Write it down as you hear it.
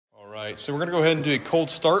right, so we're gonna go ahead and do a cold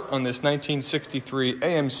start on this 1963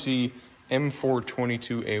 AMC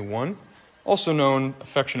M422A1, also known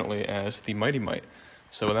affectionately as the Mite.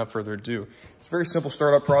 So without further ado, it's a very simple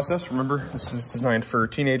startup process. Remember, this is designed for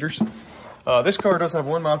teenagers. This car does have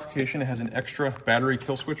one modification. It has an extra battery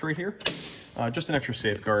kill switch right here. Just an extra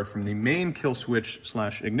safeguard from the main kill switch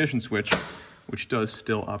 / ignition switch, which does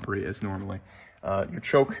still operate as normally. Your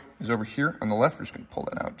choke is over here on the left. We're just gonna pull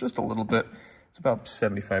that out just a little bit. It's about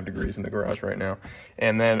 75 degrees in the garage right now.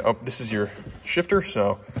 And then, this is your shifter.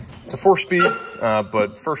 So it's a 4-speed,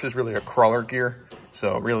 but first is really a crawler gear.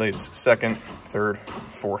 So really it's second, third,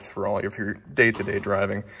 fourth for all of your day-to-day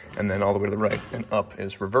driving. And then all the way to the right and up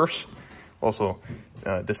is reverse. Also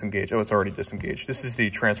disengage. Oh, it's already disengaged. This is the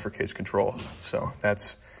transfer case control. So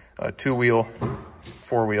that's 2-wheel,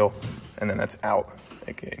 4-wheel, and then that's out,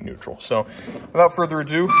 aka neutral. So without further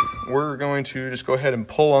ado, we're going to just go ahead and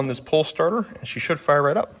pull on this pull starter, and she should fire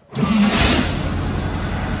right up.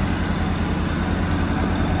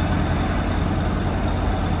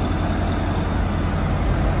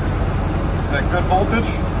 That good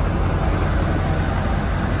voltage.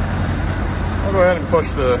 I'll go ahead and push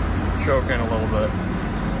the choke in a little bit.